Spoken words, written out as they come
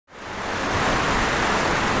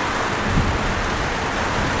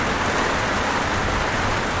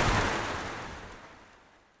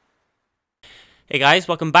Hey guys,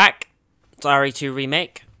 welcome back to RE2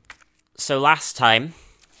 Remake. So last time,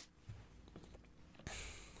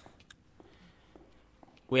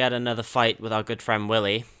 we had another fight with our good friend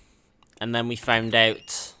Willy, and then we found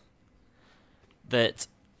out that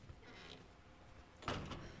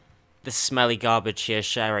this smelly garbage here,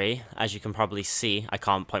 Sherry, as you can probably see, I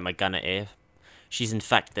can't point my gun at her, she's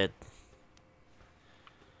infected.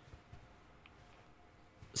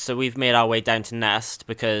 So we've made our way down to Nest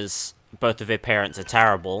because both of her parents are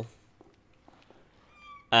terrible.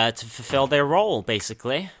 To fulfill their role,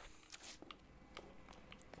 basically.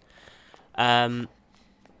 There's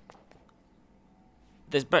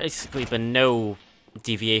basically been no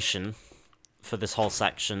deviation for this whole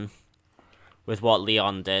section with what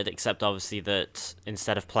Leon did, except obviously that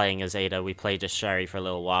instead of playing as Ada, we played as Sherry for a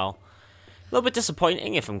little while. A little bit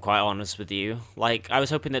disappointing, if I'm quite honest with you. Like, I was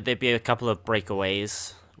hoping that there'd be a couple of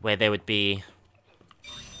breakaways where there would be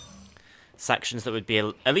sections that would be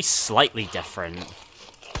at least slightly different.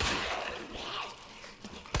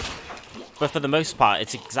 But for the most part,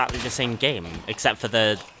 it's exactly the same game, except for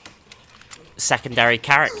the secondary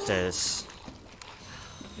characters.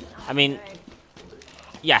 I mean,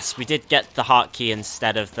 yes, we did get the heart key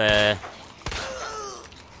instead of the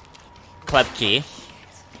club key,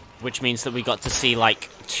 which means that we got to see, like,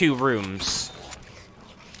 2 rooms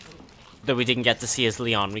that we didn't get to see as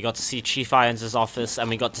Leon. We got to see Chief Irons' office, and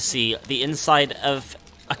we got to see the inside of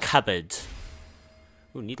a cupboard.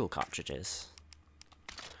 Ooh, needle cartridges.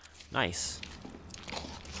 Nice.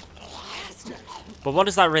 But what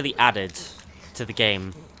has that really added to the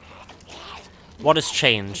game? What has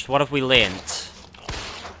changed? What have we learnt?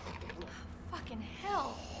 Fucking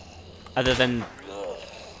hell. Other than,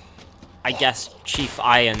 I guess, Chief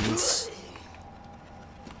Irons.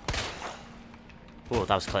 Oh,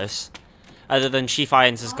 that was close. Other than Chief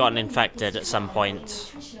Irons has gotten infected at some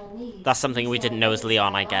point. That's something we didn't know as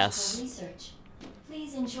Leon, I guess.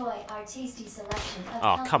 Please enjoy our tasty selection of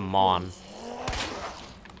Oh, come on.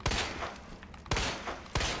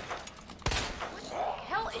 What the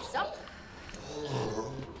hell is up?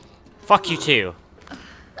 Fuck you too.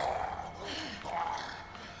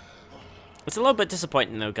 It's a little bit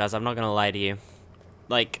disappointing though, guys, I'm not gonna lie to you.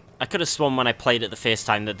 Like, I could have sworn when I played it the first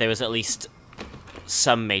time that there was at least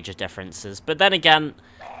some major differences. But then again,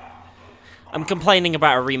 I'm complaining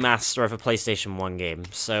about a remaster of a PlayStation 1 game,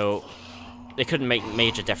 so they couldn't make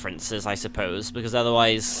major differences, I suppose, because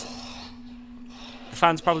otherwise the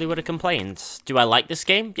fans probably would have complained. Do I like this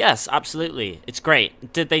game? Yes, absolutely. It's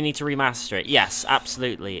great. Did they need to remaster it? Yes,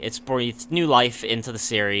 absolutely. It's breathed new life into the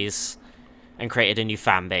series and created a new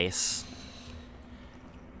fan base.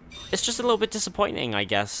 It's just a little bit disappointing, I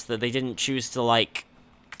guess, that they didn't choose to, like,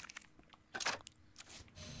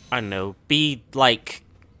 I don't know, be, like,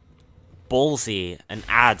 ballsy and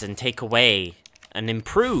add and take away and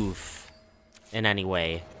improve in any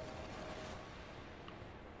way.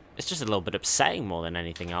 It's just a little bit upsetting more than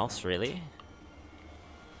anything else, really.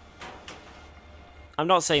 I'm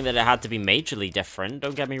not saying that it had to be majorly different,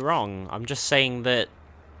 don't get me wrong. I'm just saying that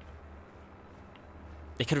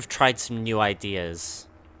they could have tried some new ideas.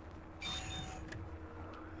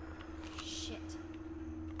 Shit.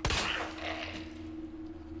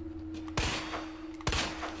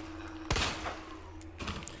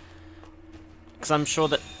 Because I'm sure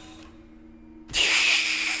that...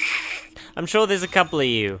 I'm sure there's a couple of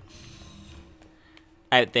you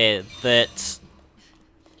out there that...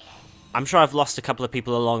 I'm sure I've lost a couple of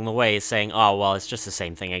people along the way saying, oh, well, it's just the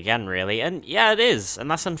same thing again, really. And yeah, it is. And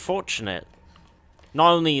that's unfortunate.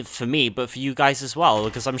 Not only for me, but for you guys as well.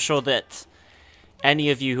 Because I'm sure that any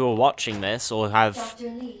of you who are watching this or have Dr.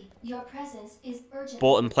 Lee, your presence is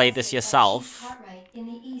bought and played this yourself, in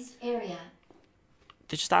the East area.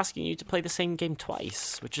 they're just asking you to play the same game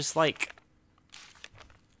twice. Which is like...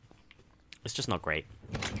 It's just not great.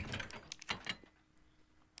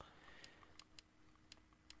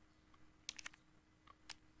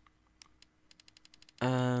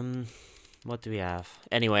 What do we have?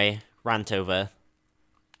 Anyway, rant over.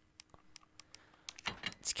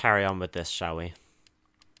 Let's carry on with this, shall we?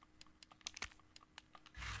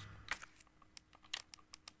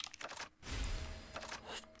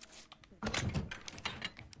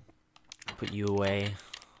 Put you away.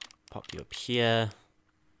 Pop you up here.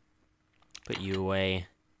 Put you away.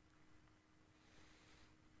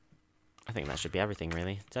 I think that should be everything,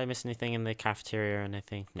 really. Did I miss anything in the cafeteria or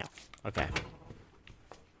anything? No. Okay.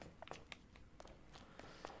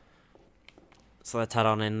 So let's head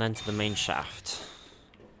on in then to the main shaft.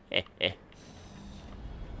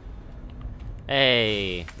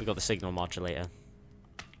 Hey, we got the signal modulator.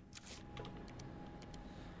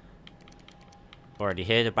 Already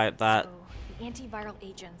heard about that. So, antiviral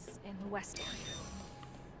agents in the west area.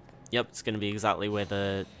 Yep, it's gonna be exactly where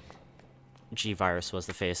the G-Virus was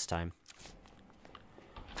the first time.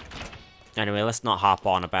 Anyway, let's not harp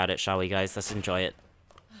on about it, shall we, guys? Let's enjoy it.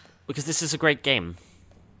 Because this is a great game.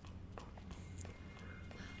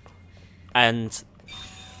 And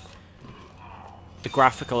the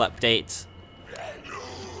graphical update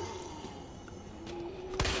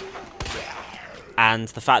and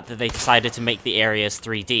the fact that they decided to make the areas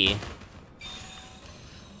 3D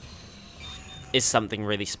is something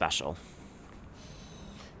really special.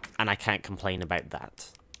 And I can't complain about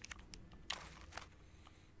that.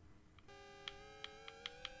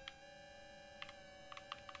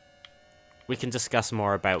 We can discuss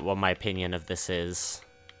more about what my opinion of this is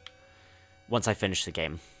once I finish the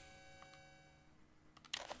game.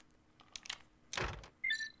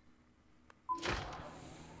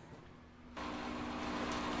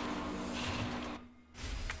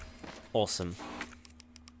 Awesome.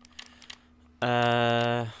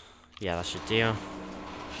 Yeah, that should do.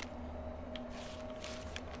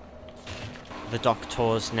 The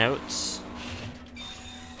Doctor's notes.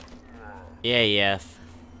 Yeah.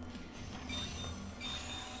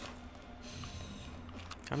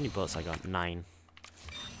 How many bullets I got? 9.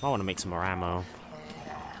 I want to make some more ammo.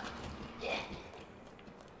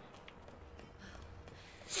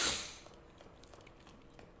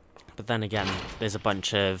 But then again, there's a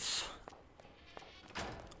bunch of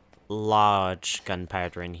large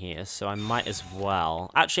gunpowder in here, so I might as well.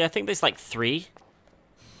 Actually, I think there's like 3.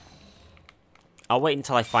 I'll wait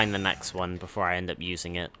until I find the next one before I end up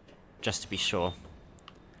using it, just to be sure.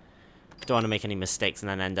 Don't want to make any mistakes and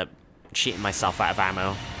then end up cheating myself out of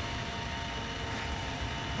ammo.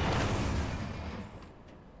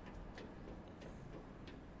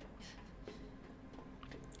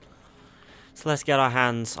 So let's get our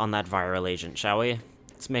hands on that viral agent, shall we?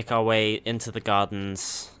 Let's make our way into the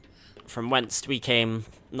gardens from whence we came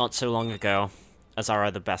not so long ago as our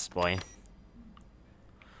other best boy.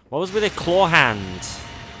 What was with her claw hand?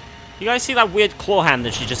 You guys see that weird claw hand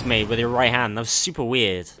that she just made with her right hand? That was super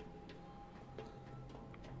weird.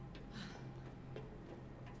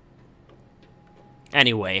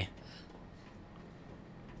 Anyway.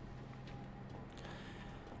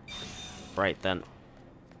 Right then.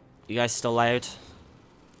 You guys still loud?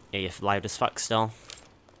 Yeah, you're loud as fuck still.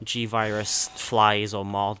 G-Virus, flies, or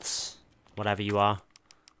moths. Whatever you are.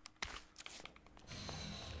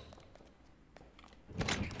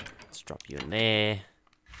 Let's drop you in there.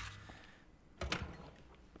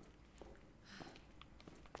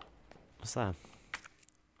 What's that?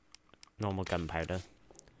 Normal gunpowder.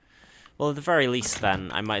 Well, at the very least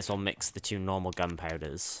then, I might as well mix the 2 normal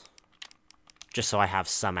gunpowders. Just so I have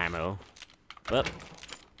some ammo. But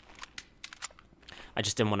I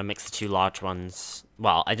just didn't want to mix the 2 large ones.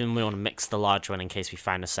 Well, I didn't really want to mix the large one in case we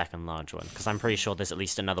find a second large one, because I'm pretty sure there's at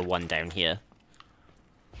least another one down here.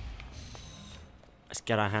 Let's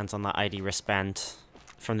get our hands on that ID wristband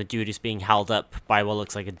from the dude who's being held up by what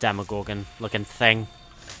looks like a Demogorgon-looking thing.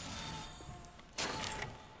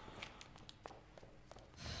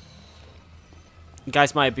 You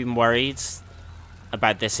guys might have been worried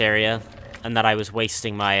about this area, and that I was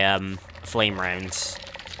wasting my flame rounds.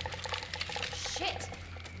 Shit.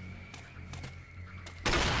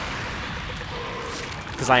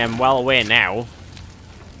 Because I am well aware now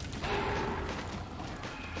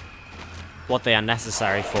what they are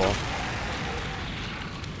necessary for.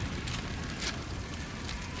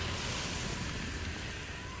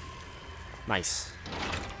 Nice.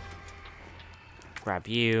 Grab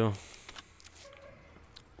you.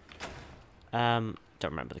 Don't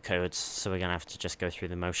remember the codes, so we're gonna have to just go through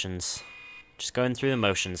the motions. Just going through the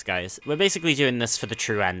motions, guys. We're basically doing this for the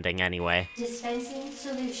true ending anyway. Dispensing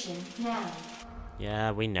solution now.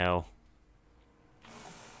 Yeah, we know.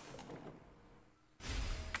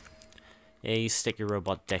 Yeah, you stick your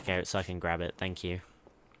robot dick out so I can grab it. Thank you.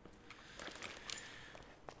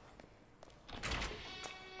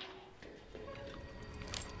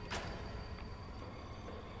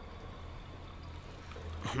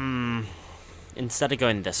 Instead of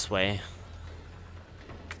going this way.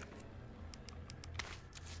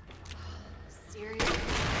 Seriously?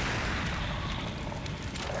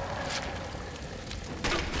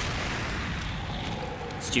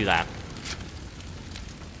 Let's do that.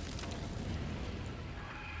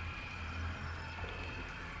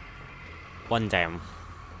 One down.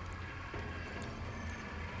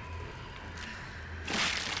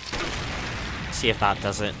 See if that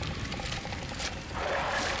does it.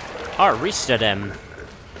 Oh, it restood him.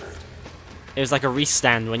 It was like a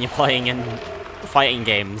restand when you're playing in fighting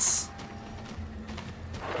games.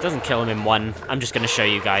 It doesn't kill him in one. I'm just gonna show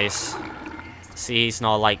you guys. See, he's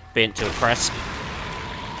not, like, burnt to a crisp.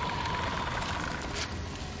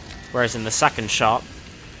 Whereas in the second shot,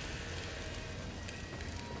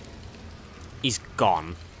 he's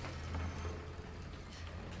gone.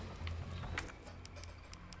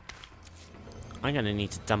 I'm gonna need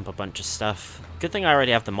to dump a bunch of stuff. Good thing I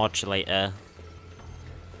already have the modulator.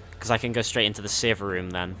 Because I can go straight into the server room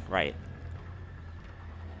then. Right.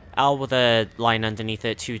 L with a line underneath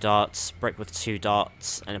it, 2 dots, brick with 2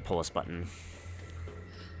 dots, and a pause button.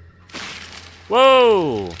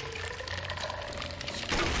 Whoa!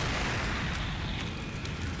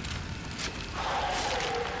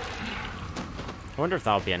 I wonder if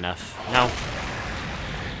that'll be enough. No.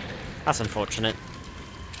 That's unfortunate.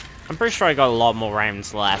 I'm pretty sure I got a lot more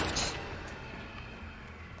rounds left.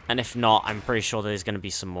 And if not, I'm pretty sure there's going to be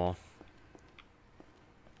some more.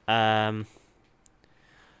 So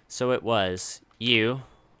it was you.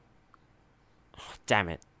 Oh, damn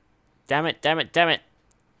it. Damn it, damn it, damn it.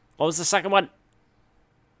 What was the second one?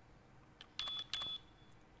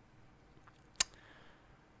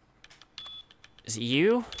 Is it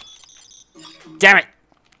you? Damn it!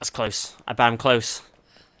 That's close. I bet I'm close.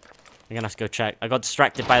 I'm gonna have to go check. I got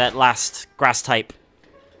distracted by that last grass type.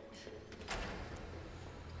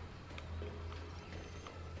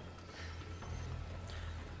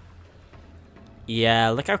 Yeah,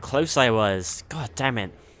 look how close I was. God damn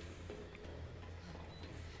it.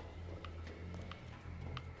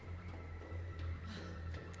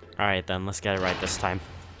 Alright then, let's get it right this time.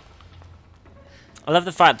 I love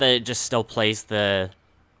the fact that it just still plays the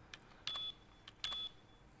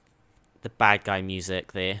bad guy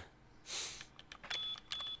music there.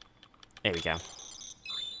 There we go.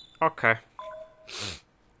 Okay.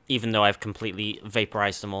 Even though I've completely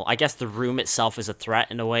vaporized them all. I guess the room itself is a threat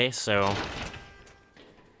in a way, so...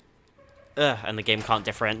 and the game can't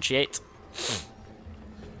differentiate.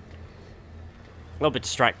 A little bit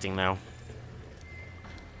distracting, though.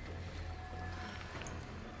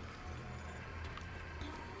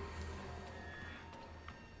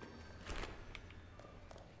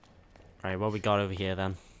 Alright, what we got over here,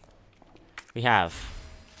 then? We have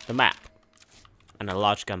the map and a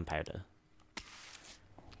large gunpowder.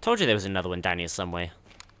 Told you there was another one down here somewhere.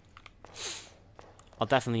 I'll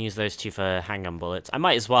definitely use those 2 for handgun bullets. I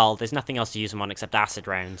might as well. There's nothing else to use them on except acid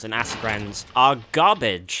rounds, and acid rounds are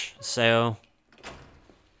garbage, so...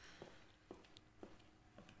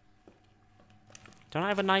 Don't I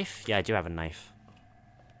have a knife? Yeah, I do have a knife.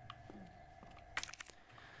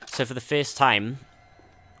 So for the first time,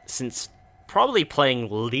 since probably playing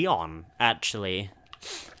Leon, actually,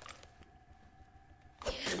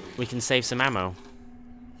 we can save some ammo.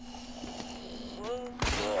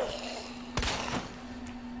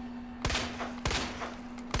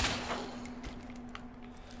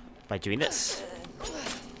 By doing this.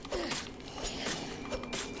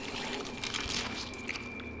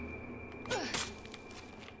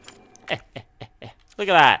 Look at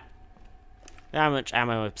that. How much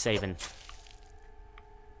ammo I'm saving.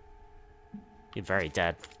 You're very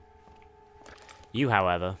dead. You,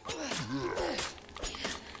 however.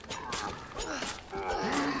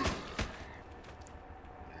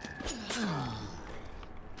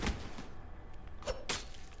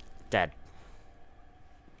 Dead.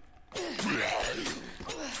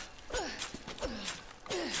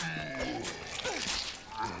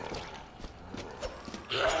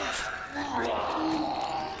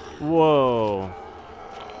 Whoa.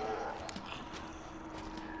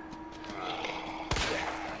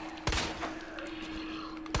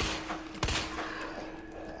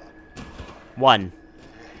 One.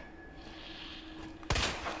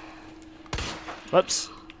 Whoops.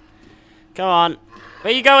 Come on.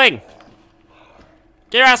 Where are you going?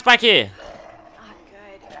 Get your ass back here. Not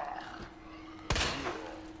good.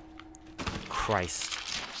 Christ.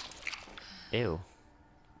 Ew.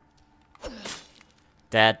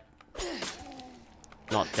 Dead.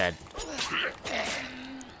 Not dead.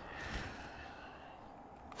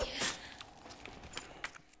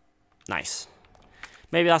 Nice.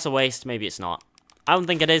 Maybe that's a waste, maybe it's not. I don't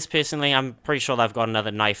think it is, personally. I'm pretty sure that I've got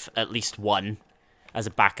another knife, at least one, as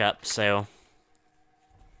a backup, so...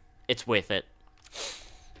 it's worth it.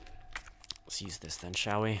 Let's use this then,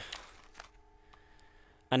 shall we?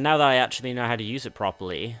 And now that I actually know how to use it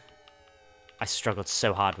properly... I struggled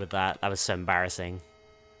so hard with that. That was so embarrassing.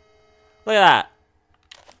 Look at that!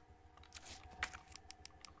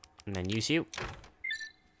 And then use you.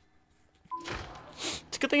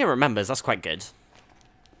 It's a good thing it remembers, that's quite good.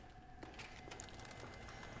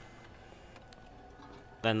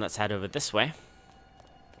 Then let's head over this way.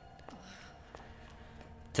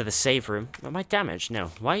 To the save room. Am I damaged?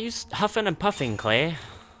 No. Why are you huffing and puffing, Claire?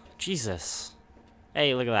 Jesus.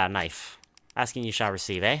 Hey, look at that knife. Asking you shall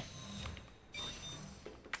receive, eh?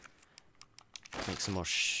 Make some more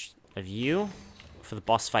of you for the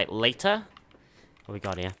boss fight later. What we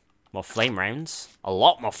got here? More flame rounds. A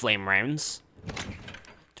lot more flame rounds.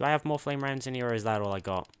 Do I have more flame rounds in here, or is that all I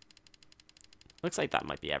got? Looks like that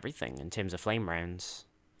might be everything in terms of flame rounds.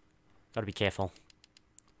 Gotta be careful.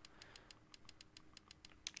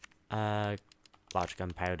 Large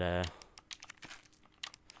gunpowder.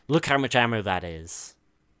 Look how much ammo that is.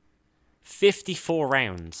 54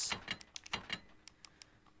 rounds.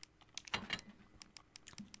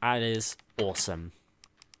 That is awesome.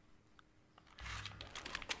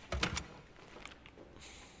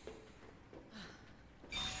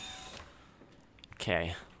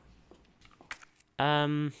 Okay.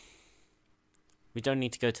 We don't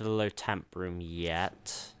need to go to the low temp room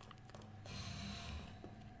yet.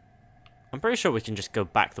 I'm pretty sure we can just go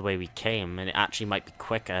back the way we came, and it actually might be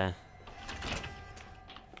quicker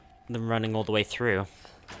than running all the way through.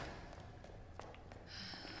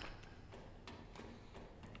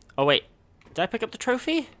 Oh wait, did I pick up the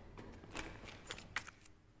trophy?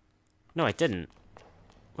 No, I didn't.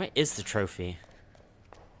 Where is the trophy?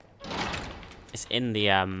 It's in the,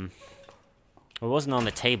 It wasn't on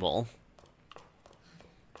the table.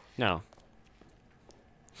 No.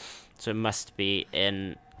 So it must be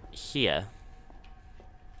in here.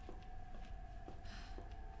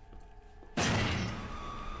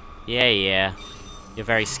 Yeah. You're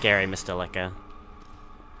very scary, Mr. Licker.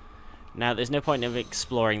 Now, there's no point of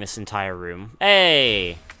exploring this entire room.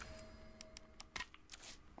 Hey!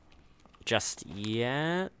 Just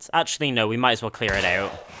yet? Actually, no, we might as well clear it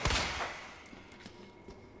out.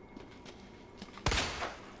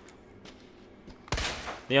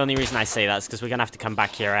 The only reason I say that is because we're going to have to come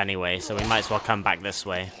back here anyway, so we might as well come back this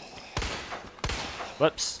way.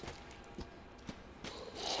 Whoops.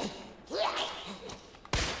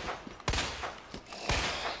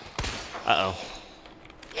 Uh-oh.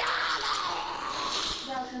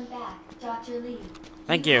 Welcome back, Dr. Lee.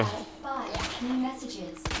 Thank you. Have 5 new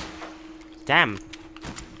messages. Damn.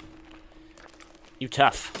 You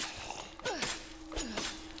tough.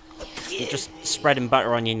 You're just spreading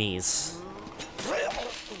butter on your knees.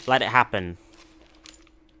 Let it happen.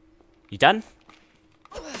 You done?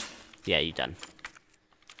 Yeah, you done.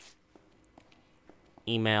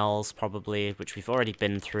 Emails, probably, which we've already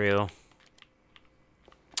been through.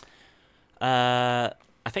 I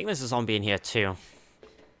think there's a zombie in here, too.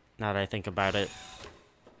 Now that I think about it.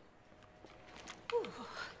 Ooh,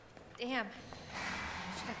 damn.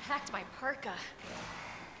 Should have packed my parka.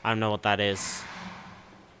 I don't know what that is.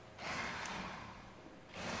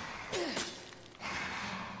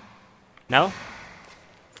 No?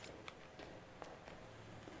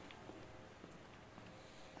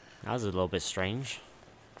 That was a little bit strange.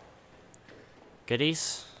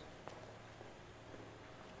 Goodies?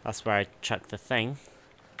 That's where I chucked the thing.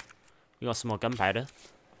 We got some more gunpowder.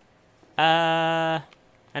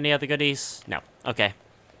 Any other goodies? No. Okay.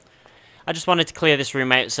 I just wanted to clear this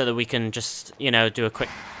room out so that we can just, you know, do a quick...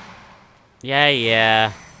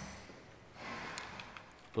 Yeah.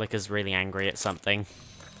 Licker's really angry at something.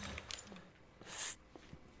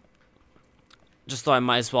 Just thought I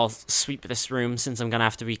might as well sweep this room since I'm gonna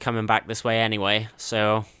have to be coming back this way anyway,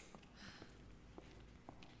 so...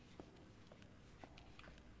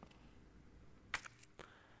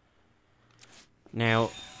 Now,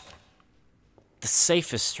 the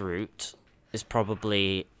safest route is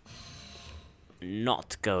probably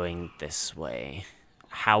not going this way.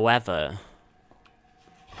 However...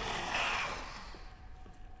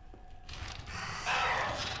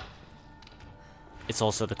 it's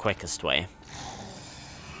also the quickest way.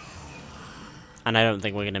 And I don't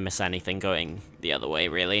think we're going to miss anything going the other way,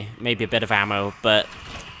 really. Maybe a bit of ammo, but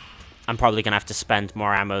I'm probably going to have to spend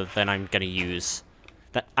more ammo than I'm going to use.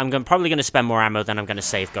 Probably going to spend more ammo than I'm going to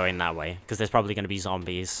save going that way, because there's probably going to be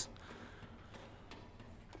zombies.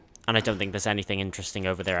 And I don't think there's anything interesting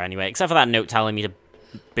over there anyway, except for that note telling me to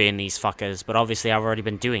burn these fuckers, but obviously I've already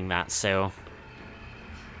been doing that, so...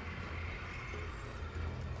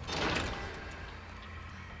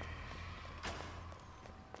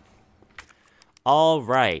 All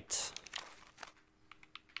right.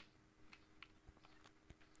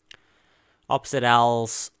 Opposite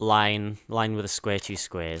L's, line with a square, 2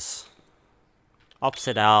 squares.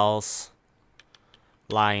 Opposite L's,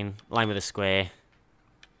 line with a square.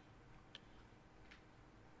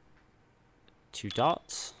 2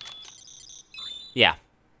 dots. Yeah.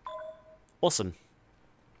 Awesome.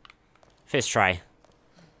 First try. A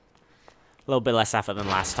little bit less effort than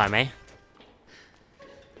last time, eh?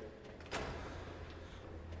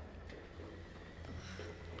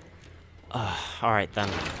 Alright then.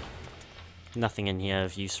 Nothing in here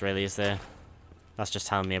of use really, is there? That's just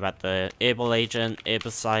telling me about the able agent,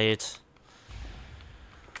 able side.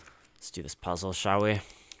 Let's do this puzzle, shall we?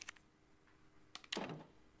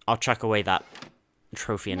 I'll chuck away that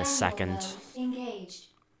trophy in a second. Engaged.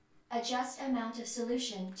 Adjust amount of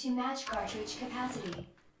solution to match cartridge capacity.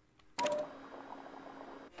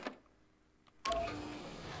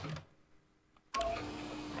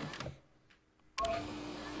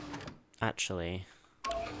 Actually,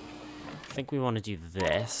 I think we want to do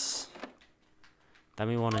this. Then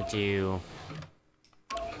we want to do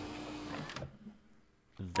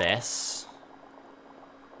this.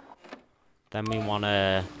 Then we want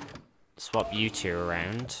to swap you two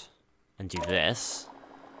around and do this.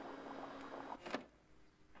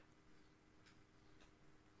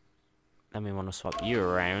 Then we want to swap you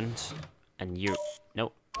around and you...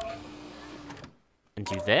 Nope. And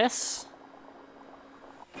do this.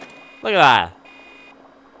 Look at that.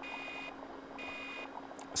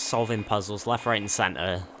 Solving puzzles left, right, and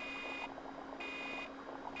center.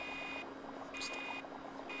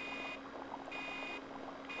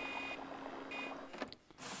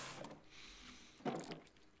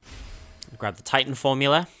 Grab the Titan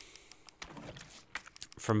formula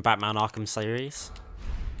from Batman Arkham series.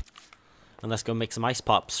 And let's go make some ice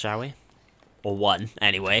pops, shall we? Or one,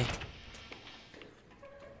 anyway.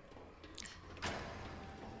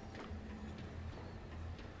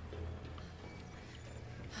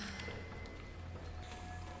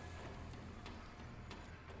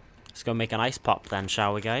 Let's go make an ice pop then,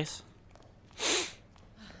 shall we, guys?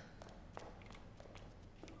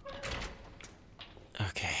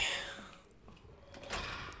 Okay.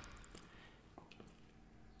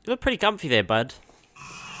 You look pretty comfy there, bud.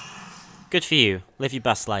 Good for you. Live your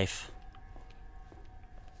best life.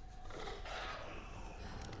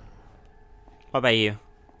 What about you?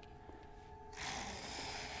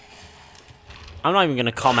 I'm not even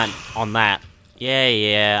gonna comment on that.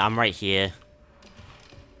 Yeah, I'm right here.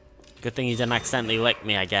 Good thing you didn't accidentally lick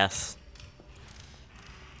me, I guess.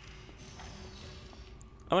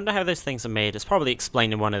 I wonder how those things are made. It's probably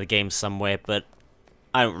explained in one of the games somewhere, but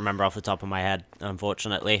I don't remember off the top of my head,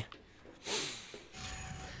 unfortunately.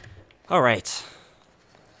 Alright.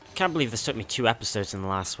 Can't believe this took me 2 episodes in the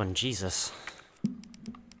last one, Jesus.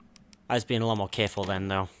 I was being a lot more careful then,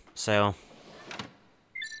 though, so...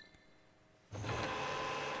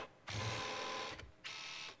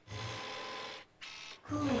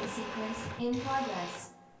 Cooling sequence in progress.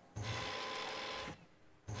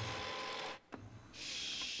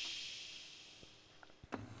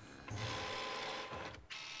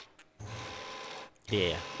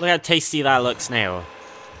 Yeah. Look how tasty that looks now.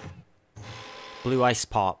 Blue ice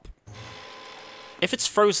pop. If it's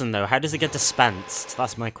frozen, though, how does it get dispensed?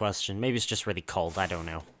 That's my question. Maybe it's just really cold, I don't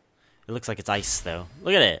know. It looks like it's ice, though.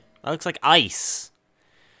 Look at it. That looks like ice.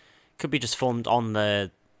 Could be just formed on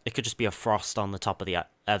the... It could just be a frost on the top of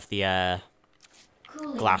the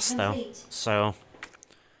glass, though. So...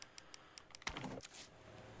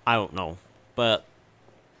 I don't know. But...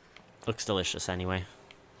 Looks delicious, anyway.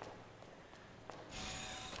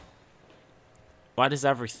 Why does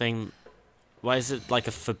everything... Why is it like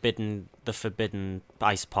a forbidden... The forbidden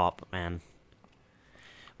ice pop, man?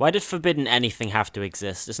 Why did forbidden anything have to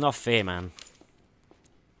exist? It's not fair, man.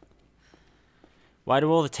 Why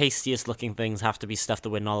do all the tastiest looking things have to be stuff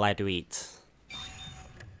that we're not allowed to eat?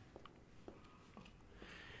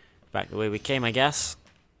 Back the way we came, I guess.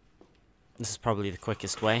 This is probably the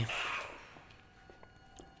quickest way.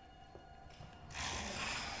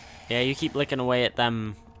 Yeah, you keep licking away at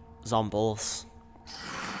them zombies.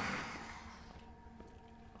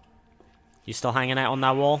 You still hanging out on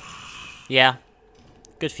that wall? Yeah.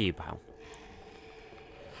 Good for you, pal.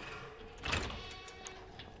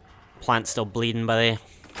 Plant still bleeding, buddy.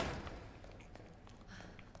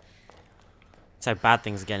 That's how bad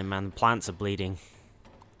things are getting, man. The plants are bleeding.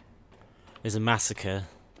 There's a massacre.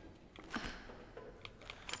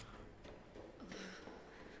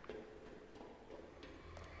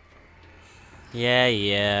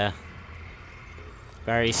 Yeah.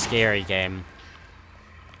 Very scary game.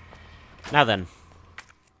 Now then.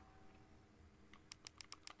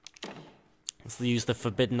 Let's use the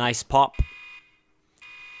forbidden ice pop.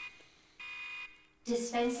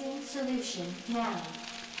 Dispensing solution now.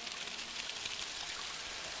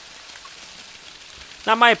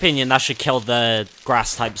 Now, in my opinion, that should kill the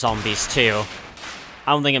grass-type zombies, too.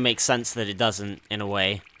 I don't think it makes sense that it doesn't, in a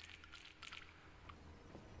way.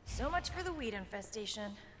 So much for the weed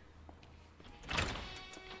infestation.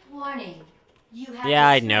 Warning. You have Yeah,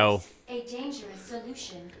 I know. a dangerous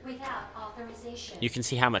solution without authorization. You can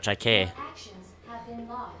see how much I care. Your actions have been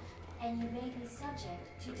logged. and you may be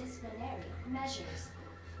subject to disciplinary measures.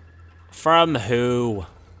 From who?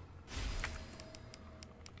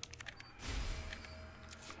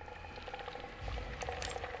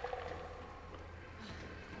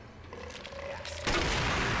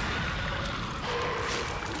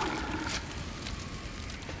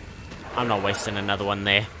 I'm not wasting another one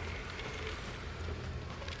there.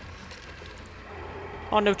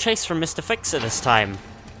 Oh, no chase from Mr. Fixer this time.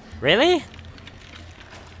 Really?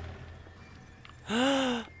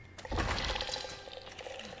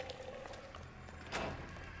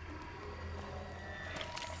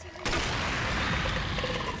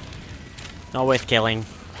 Not worth killing.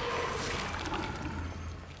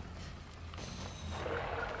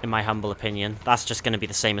 In my humble opinion. That's just going to be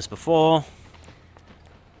the same as before.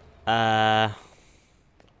 Where's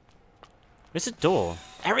the door?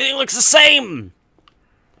 Everything looks the same!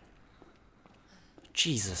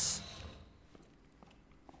 Jesus.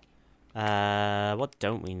 What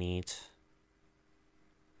don't we need?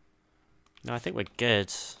 No, I think we're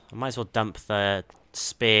good. I might as well dump the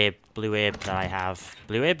spare blue herb that I have.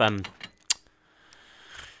 Blue herb,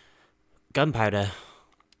 gunpowder.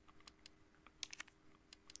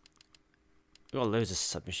 We've got loads of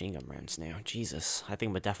submachine gun rounds now. Jesus. I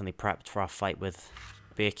think we're definitely prepped for our fight with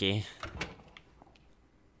Becky.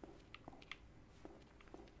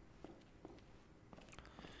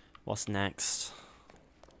 What's next?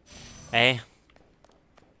 Eh?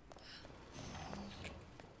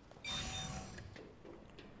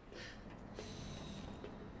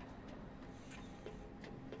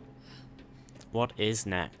 What is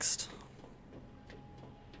next?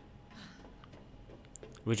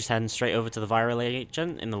 We're just heading straight over to the viral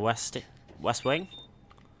agent in the west wing.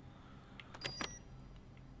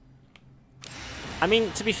 I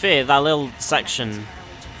mean, to be fair, that little section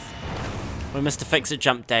when Mr. Fixer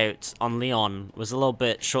jumped out on Leon was a little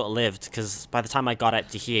bit short-lived, because by the time I got up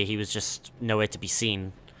to here, he was just nowhere to be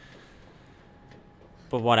seen.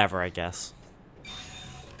 But whatever, I guess.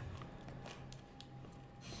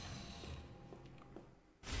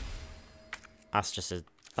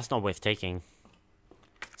 That's not worth taking.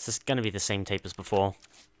 It's just gonna be the same tape as before.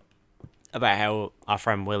 About how our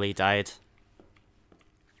friend Willie died.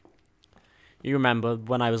 You remember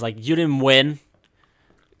when I was like, you didn't win?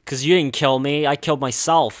 Because you didn't kill me, I killed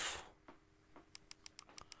myself.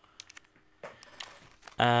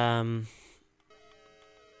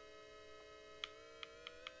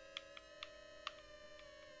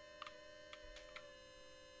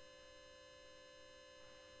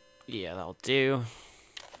 Yeah, that'll do.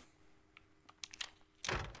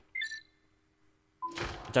 I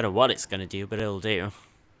don't know what it's gonna do, but it'll do.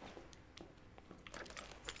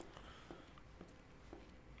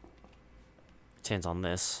 Turns on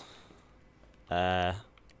this.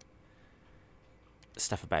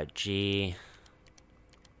 Stuff about G.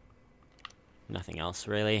 Nothing else,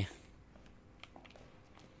 really.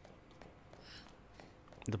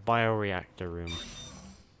 The bioreactor room.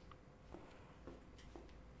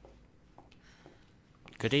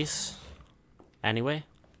 Goodies? Anyway?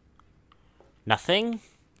 Nothing?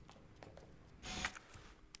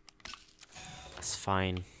 That's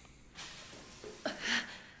fine.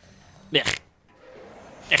 Blech.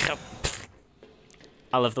 Blech.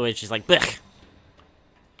 I love the way she's like, blech.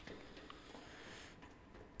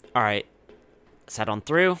 Alright. Let's head on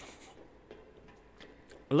through.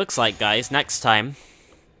 It looks like, guys, next time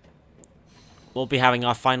we'll be having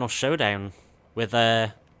our final showdown with,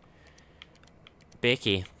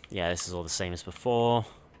 Becky. Yeah, this is all the same as before.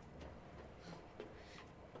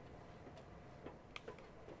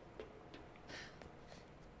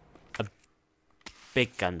 A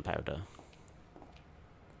big gunpowder.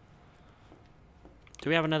 Do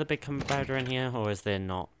we have another big gunpowder in here, or is there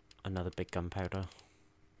not another big gunpowder?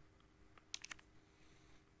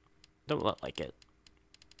 Don't look like it.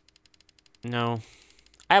 No.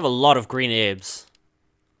 I have a lot of green herbs.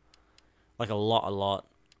 Like a lot.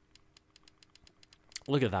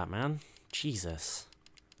 Look at that, man. Jesus.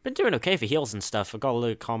 Been doing okay for heals and stuff. I've got a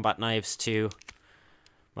load of combat knives too.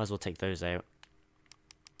 Might as well take those out.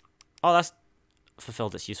 Oh, that's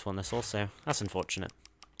fulfilled its usefulness also. That's unfortunate.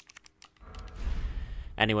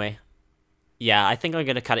 Anyway. Yeah, I think I'm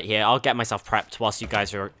going to cut it here. I'll get myself prepped whilst you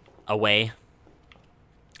guys are away.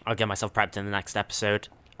 I'll get myself prepped in the next episode.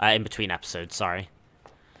 In between episodes, sorry.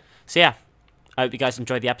 So yeah. I hope you guys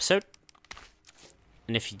enjoyed the episode.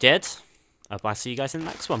 And if you did, I hope I'll see you guys in the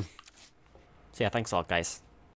next one. So yeah, thanks a lot, guys.